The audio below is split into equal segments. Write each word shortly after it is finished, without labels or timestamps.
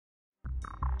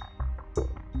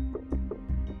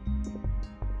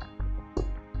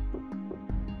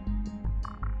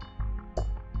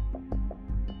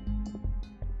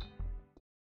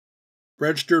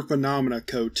Registered Phenomena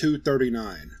Code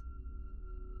 239.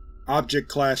 Object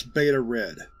Class Beta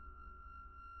Red.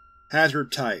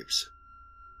 Hazard Types: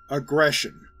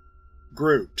 Aggression,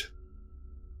 Grouped,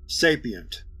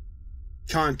 Sapient,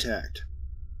 Contact,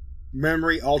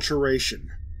 Memory Alteration,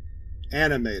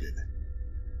 Animated.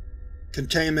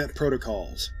 Containment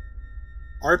Protocols: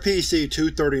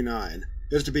 RPC-239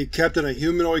 is to be kept in a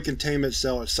humanoid containment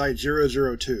cell at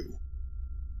Site-002.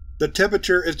 The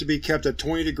temperature is to be kept at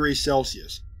 20 degrees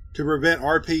Celsius to prevent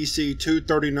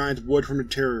RPC-239's wood from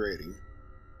deteriorating.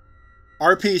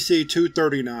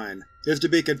 RPC-239 is to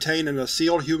be contained in a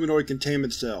sealed humanoid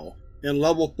containment cell in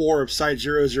Level 4 of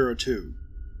Site-002.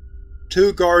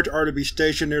 2 guards are to be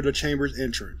stationed near the chamber's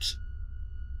entrance.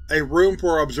 A room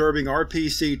for observing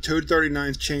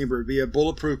RPC-239's chamber via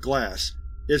bulletproof glass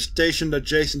is stationed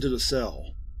adjacent to the cell.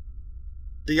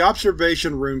 The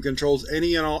observation room controls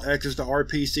any and all exits to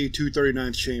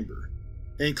RPC-239's chamber,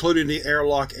 including the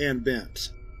airlock and vents,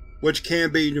 which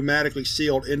can be pneumatically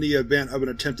sealed in the event of an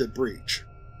attempted breach.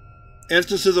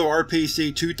 Instances of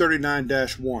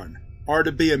RPC-239-1 are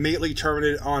to be immediately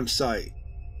terminated on-site.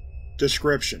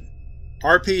 Description: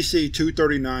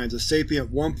 RPC-239 is a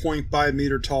sapient 1.5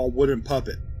 meter tall wooden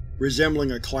puppet,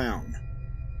 resembling a clown.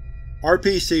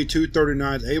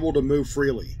 RPC-239 is able to move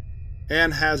freely,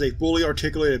 and has a fully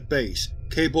articulated face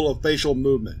capable of facial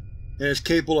movement, and is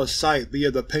capable of sight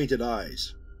via the painted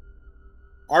eyes.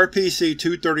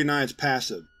 RPC-239 is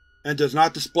passive, and does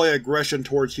not display aggression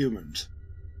towards humans.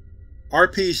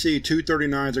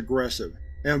 RPC-239 is aggressive,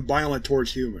 and violent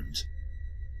towards humans.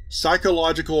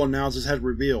 Psychological analysis has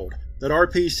revealed that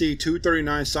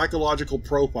RPC-239's psychological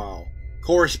profile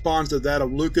corresponds to that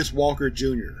of Lucas Walker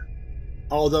Jr.,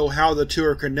 although how the two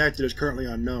are connected is currently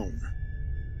unknown.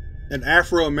 An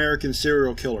Afro-American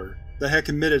serial killer that had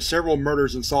committed several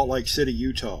murders in Salt Lake City,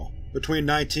 Utah, between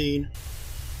 19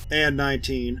 and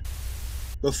 19,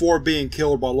 before being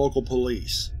killed by local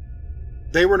police.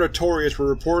 They were notorious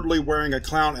for reportedly wearing a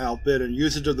clown outfit and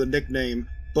usage of the nickname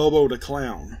Bobo the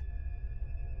Clown.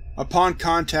 Upon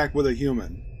contact with a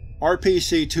human,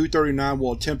 RPC-239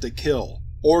 will attempt to kill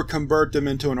or convert them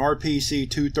into an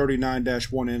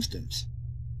RPC-239-1 instance.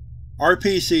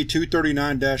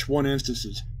 RPC-239-1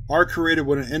 instances are created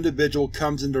when an individual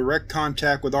comes in direct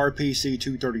contact with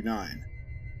RPC-239.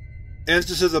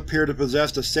 Instances appear to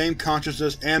possess the same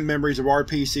consciousness and memories of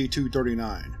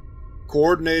RPC-239,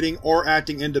 coordinating or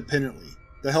acting independently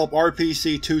to help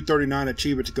RPC-239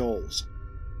 achieve its goals.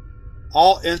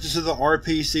 All instances of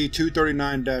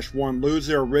RPC-239-1 lose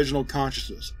their original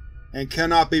consciousness and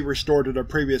cannot be restored to their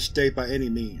previous state by any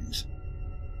means.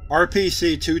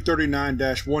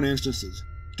 RPC-239-1 instances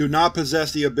do not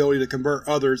possess the ability to convert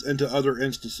others into other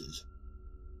instances.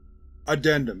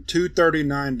 Addendum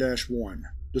 239-1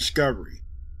 Discovery: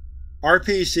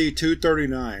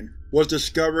 RPC-239 was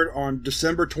discovered on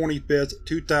December 25,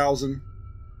 2000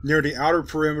 near the outer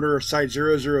perimeter of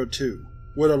Site-002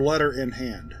 with a letter in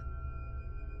hand.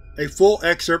 A full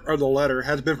excerpt of the letter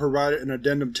has been provided in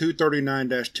Addendum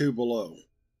 239-2 below.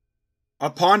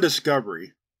 Upon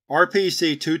discovery,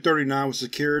 RPC-239 was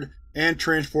secured and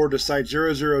transported to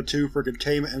Site-002 for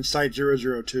containment in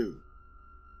Site-002.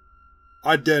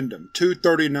 Addendum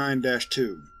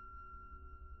 239-2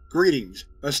 Greetings,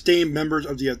 esteemed members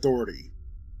of the Authority.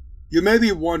 You may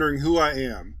be wondering who I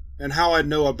am, and how I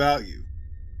know about you.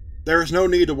 There is no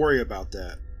need to worry about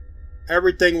that.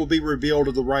 Everything will be revealed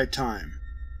at the right time.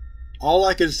 All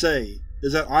I can say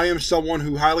is that I am someone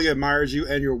who highly admires you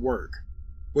and your work,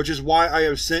 which is why I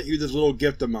have sent you this little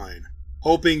gift of mine,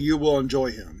 hoping you will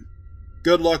enjoy him.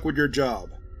 Good luck with your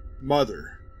job.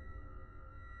 Mother.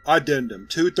 Addendum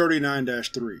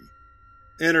 239-3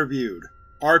 Interviewed: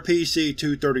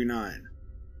 RPC-239.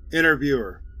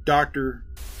 Interviewer: Dr.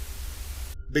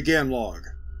 Begin log.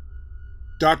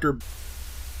 Dr.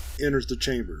 enters the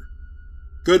chamber.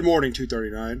 Good morning,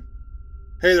 239.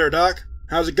 Hey there, Doc.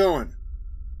 How's it going?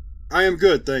 I am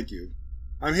good, thank you.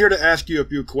 I'm here to ask you a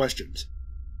few questions.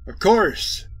 Of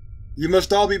course! You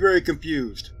must all be very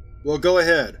confused. Well, go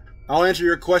ahead. I'll answer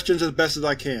your questions as best as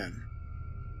I can.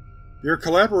 Your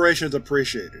collaboration is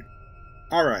appreciated.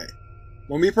 Alright.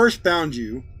 When we first found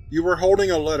you, you were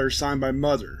holding a letter signed by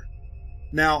Mother.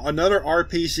 Now, another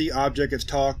RPC object has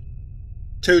talked.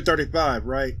 235,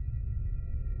 right?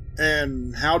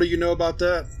 And how do you know about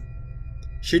that?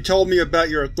 She told me about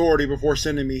your authority before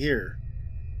sending me here.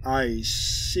 I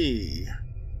see.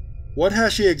 What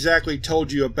has she exactly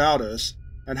told you about us,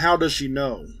 and how does she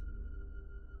know?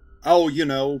 Oh, you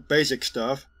know, basic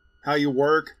stuff. How you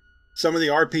work, some of the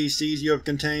RPCs you have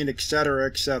contained, etc.,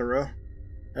 etc.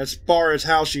 As far as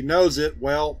how she knows it,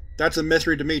 well, that's a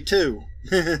mystery to me too.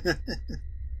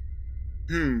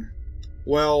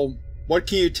 Well, what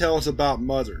can you tell us about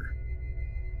Mother?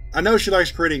 I know she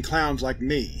likes creating clowns like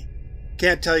me.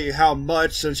 Can't tell you how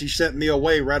much since she sent me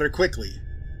away rather quickly.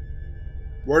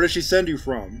 Where did she send you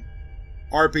from?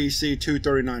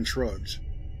 RPC-239 shrugs.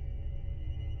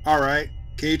 Alright,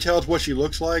 can you tell us what she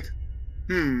looks like?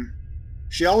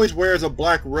 She always wears a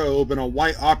black robe and a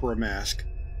white opera mask.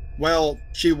 Well,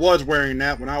 she was wearing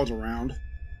that when I was around.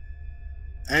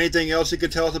 Anything else you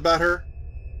could tell us about her?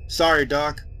 Sorry,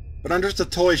 Doc, but I'm just a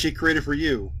toy she created for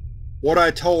you. What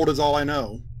I told is all I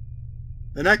know.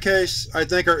 In that case, I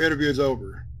think our interview is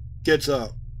over. Gets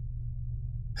up.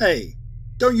 Hey,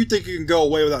 don't you think you can go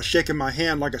away without shaking my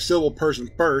hand like a civil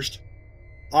person first?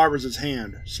 Offers his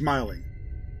hand, smiling.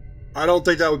 I don't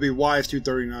think that would be wise,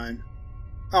 239.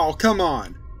 Oh, come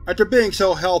on. After being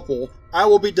so helpful, I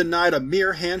will be denied a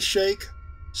mere handshake?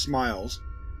 Smiles.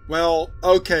 Well,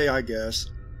 okay, I guess.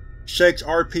 Shakes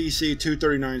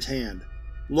RPC-239's hand,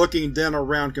 looking then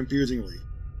around confusingly.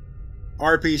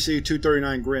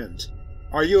 RPC-239 grins.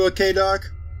 Are you okay,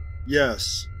 Doc?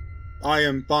 Yes. I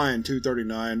am fine,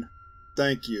 239.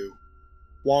 Thank you.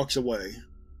 Walks away.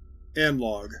 End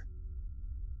log.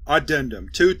 Addendum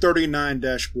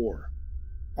 239-4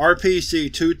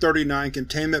 RPC-239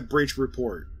 Containment Breach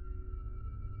Report.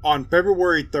 On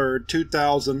February 3,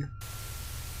 2000,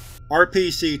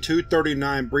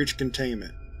 RPC-239 breached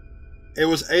containment. It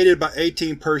was aided by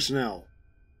 18 personnel,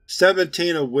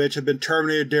 17 of which had been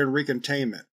terminated during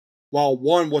recontainment, while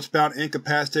 1 was found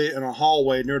incapacitated in a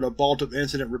hallway near the Vault of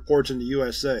Incident Reports in the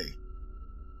USA.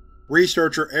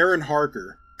 Researcher Aaron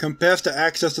Harker confessed to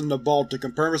accessing the vault to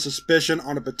confirm a suspicion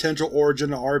on the potential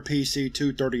origin of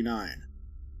RPC-239.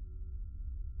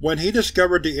 When he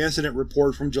discovered the incident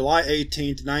report from July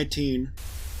 18, 19,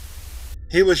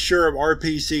 he was sure of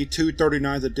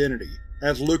RPC-239's identity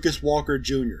as Lucas Walker,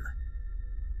 Jr.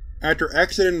 After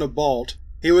exiting the vault,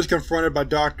 he was confronted by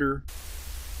Dr.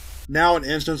 now an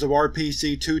instance of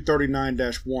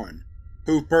RPC-239-1,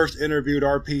 who first interviewed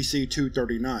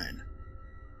RPC-239.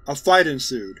 A fight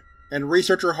ensued, and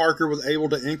Researcher Harker was able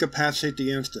to incapacitate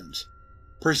the instance,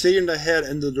 proceeding to head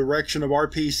in the direction of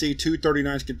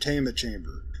RPC-239's containment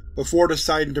chamber, before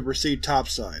deciding to proceed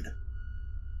topside.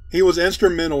 He was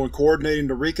instrumental in coordinating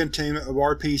the recontainment of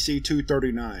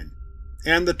RPC-239,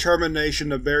 and the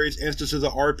termination of various instances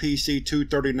of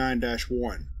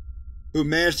RPC-239-1, who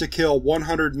managed to kill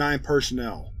 109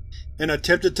 personnel, and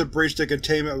attempted to breach the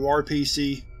containment of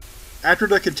RPC. After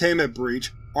the containment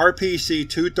breach,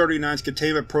 RPC-239's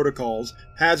containment protocols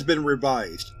has been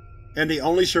revised, and the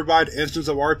only survived instance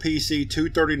of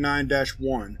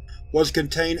RPC-239-1 was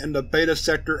contained in the beta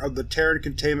sector of the Terran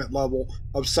containment level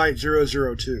of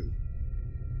Site-002.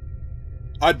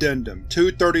 Addendum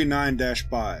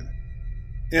 239-5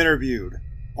 Interviewed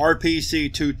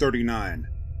RPC-239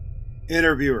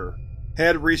 Interviewer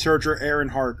Head Researcher Aaron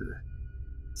Harker.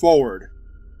 Forward.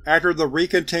 After the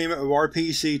recontainment of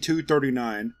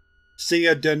RPC-239, see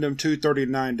Addendum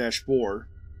 239-4,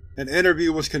 an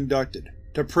interview was conducted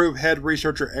to prove Head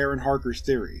Researcher Aaron Harker's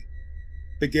theory.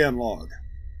 Begin log.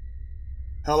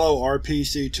 Hello,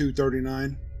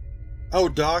 RPC-239. Oh,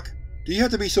 Doc, do you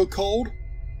have to be so cold?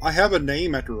 I have a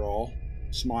name after all.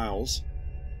 Smiles.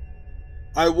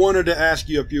 I wanted to ask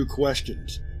you a few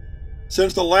questions.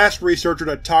 Since the last researcher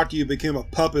that talked to you became a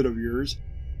puppet of yours,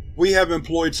 we have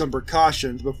employed some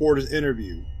precautions before this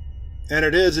interview, and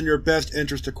it is in your best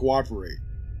interest to cooperate.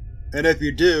 And if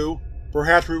you do,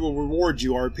 perhaps we will reward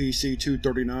you,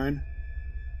 RPC-239.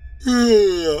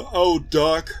 Oh,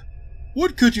 Doc.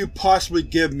 What could you possibly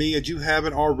give me that you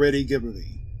haven't already given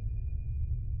me?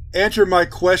 Answer my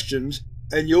questions,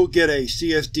 and you'll get a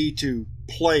CSD to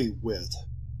play with.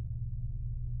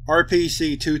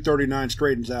 RPC-239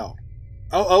 straightens out.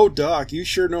 Oh, Doc, you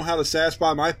sure know how to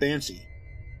satisfy my fancy.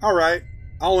 Alright,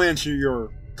 I'll answer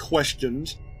your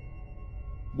questions.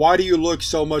 Why do you look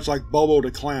so much like Bobo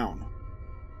the Clown?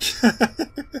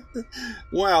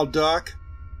 Wow, Doc.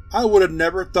 I would have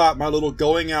never thought my little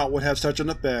going out would have such an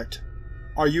effect.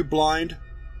 Are you blind?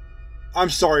 I'm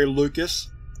sorry, Lucas.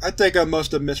 I think I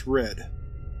must have misread.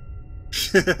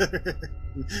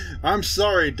 I'm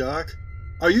sorry, Doc.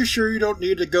 Are you sure you don't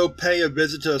need to go pay a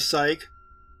visit to a psych?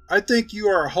 I think you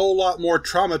are a whole lot more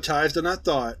traumatized than I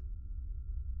thought.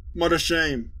 What a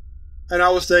shame. And I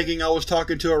was thinking I was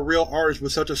talking to a real artist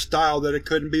with such a style that it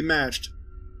couldn't be matched.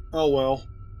 Oh well.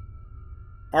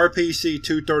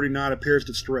 RPC-239 appears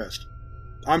distressed.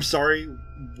 I'm sorry,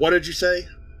 what did you say?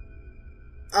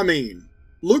 I mean,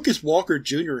 Lucas Walker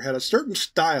Jr. had a certain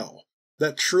style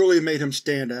that truly made him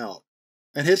stand out,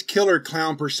 and his killer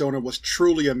clown persona was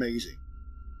truly amazing.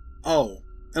 Oh,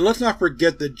 and let's not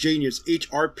forget the genius each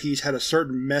art piece had a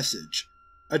certain message,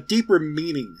 a deeper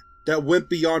meaning that went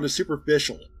beyond the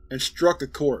superficial and struck a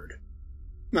chord.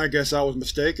 I guess I was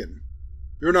mistaken.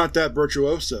 You're not that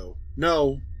virtuoso.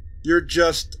 No, you're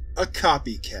just a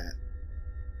copycat.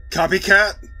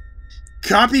 Copycat?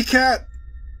 Copycat?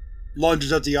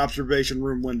 Lunges at the observation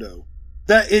room window.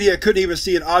 That idiot couldn't even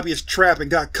see an obvious trap and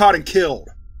got caught and killed.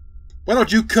 Why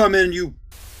don't you come in,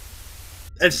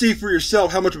 and see for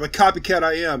yourself how much of a copycat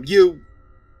I am, you…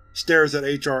 Stares at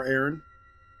H.R. Aaron.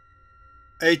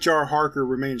 H.R. Harker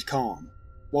remains calm,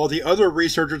 while the other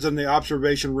researchers in the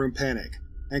observation room panic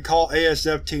and call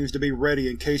ASF teams to be ready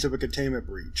in case of a containment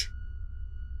breach.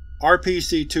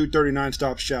 RPC-239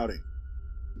 stops shouting.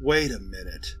 Wait a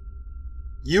minute.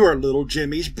 You are little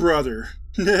Jimmy's brother.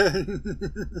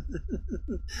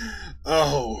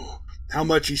 Oh, how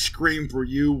much he screamed for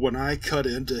you when I cut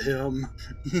into him.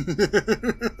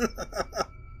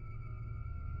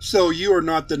 So you are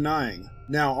not denying,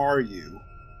 now are you?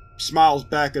 Smiles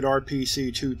back at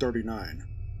RPC-239.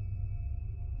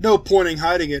 No point in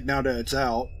hiding it now that it's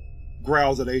out,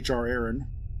 growls at H.R. Aaron.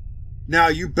 Now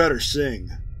you better sing.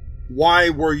 Why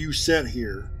were you sent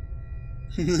here?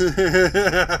 Isn't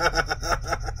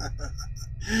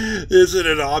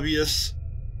it obvious?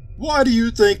 Why do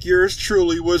you think yours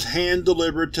truly was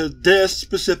hand-delivered to this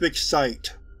specific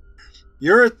site?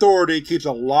 Your authority keeps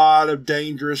a lot of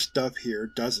dangerous stuff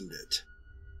here, doesn't it?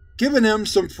 Giving him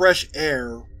some fresh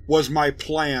air was my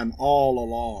plan all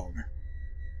along.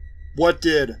 What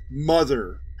did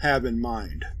Mother have in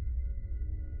mind?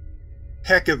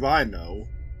 Heck if I know.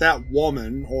 That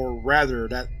woman, or rather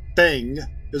that thing,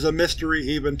 is a mystery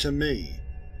even to me.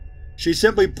 She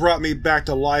simply brought me back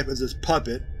to life as his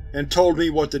puppet and told me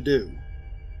what to do.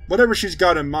 Whatever she's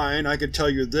got in mind, I can tell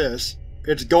you this,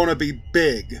 it's gonna be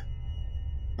big.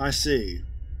 I see.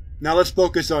 Now let's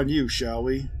focus on you, shall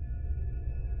we?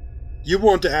 You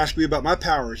want to ask me about my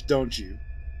powers, don't you?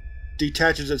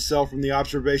 Detaches itself from the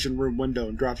observation room window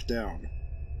and drops down.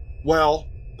 Well,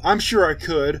 I'm sure I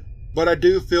could, but I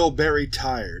do feel very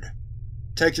tired.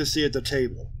 Takes a seat at the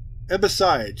table. And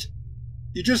besides,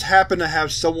 you just happen to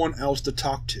have someone else to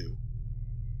talk to.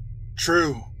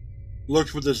 True.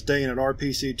 Looks with disdain at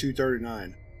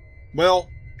RPC-239. Well,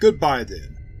 goodbye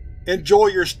then. Enjoy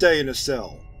your stay in the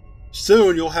cell.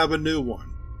 Soon you'll have a new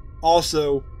one.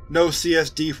 Also, no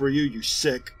CSD for you, you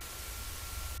sick.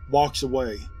 Walks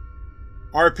away.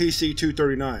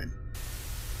 RPC-239.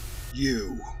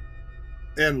 You.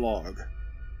 End log.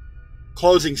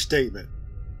 Closing statement.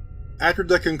 After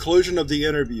the conclusion of the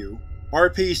interview,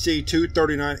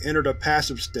 RPC-239 entered a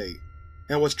passive state,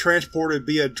 and was transported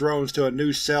via drones to a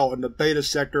new cell in the beta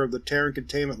sector of the Terran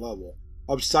containment level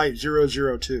of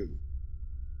Site-002.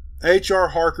 H.R.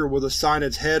 Harker was assigned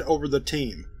as head over the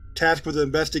team, tasked with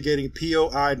investigating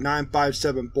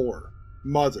POI-9574,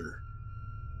 Mother.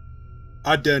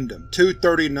 Addendum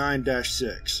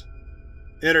 239-6.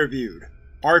 Interviewed: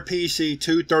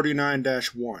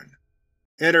 RPC-239-1.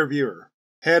 Interviewer: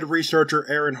 Head Researcher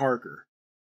Aaron Harker.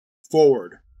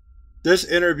 Forward. This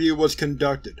interview was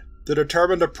conducted to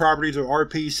determine the properties of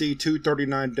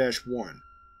RPC-239-1,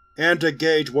 and to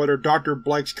gauge whether Dr.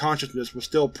 Blake's consciousness was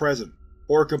still present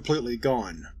or completely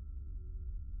gone.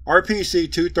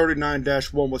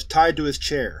 RPC-239-1 was tied to his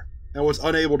chair and was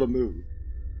unable to move.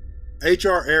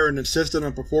 H.R. Aaron insisted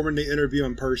on performing the interview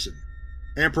in person,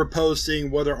 and proposed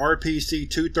seeing whether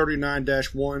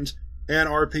RPC-239-1's and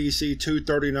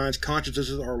RPC-239's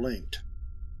consciousnesses are linked.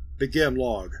 Begin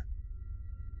log.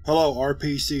 Hello,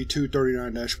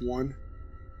 RPC-239-1.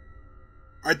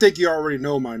 I think you already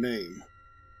know my name.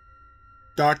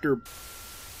 Dr.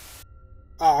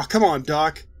 Aw, come on,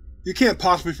 Doc. You can't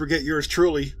possibly forget yours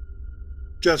truly.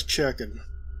 Just checking.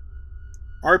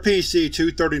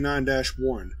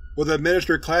 RPC-239-1 was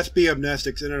administered Class B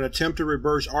amnestics in an attempt to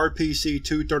reverse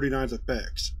RPC-239's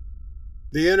effects.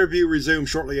 The interview resumed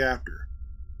shortly after.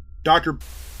 Dr.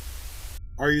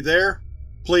 Are you there?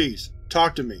 Please,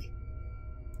 talk to me.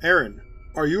 Aaron,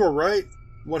 are you alright?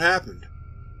 What happened?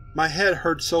 My head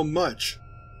hurts so much.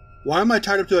 Why am I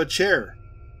tied up to a chair?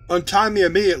 Untie me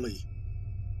immediately!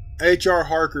 H.R.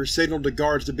 Harker signaled the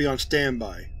guards to be on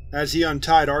standby, as he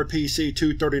untied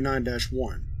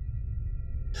RPC-239-1.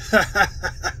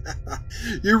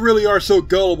 You really are so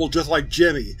gullible, just like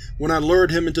Jimmy, when I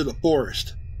lured him into the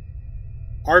forest.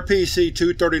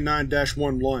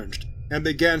 RPC-239-1 lunged, and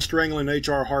began strangling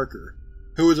H.R. Harker,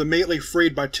 who was immediately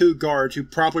freed by two guards who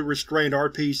promptly restrained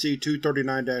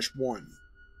RPC-239-1.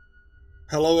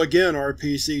 Hello again,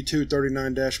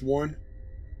 RPC-239-1.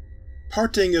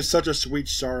 Parting is such a sweet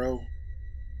sorrow.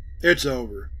 It's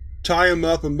over. Tie him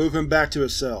up and move him back to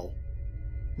his cell.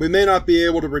 We may not be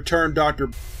able to return Dr.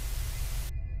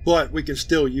 but we can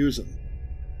still use him.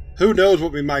 Who knows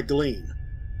what we might glean,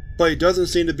 but he doesn't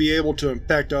seem to be able to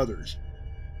infect others.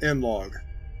 End log.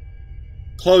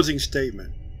 Closing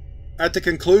statement. At the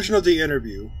conclusion of the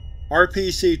interview,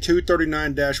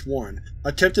 RPC-239-1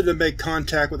 attempted to make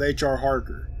contact with HR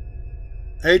Harker.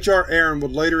 HR Aaron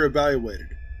was later evaluated,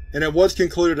 and it was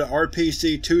concluded that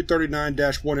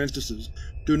RPC-239-1 instances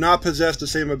do not possess the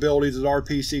same abilities as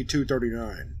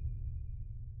RPC-239.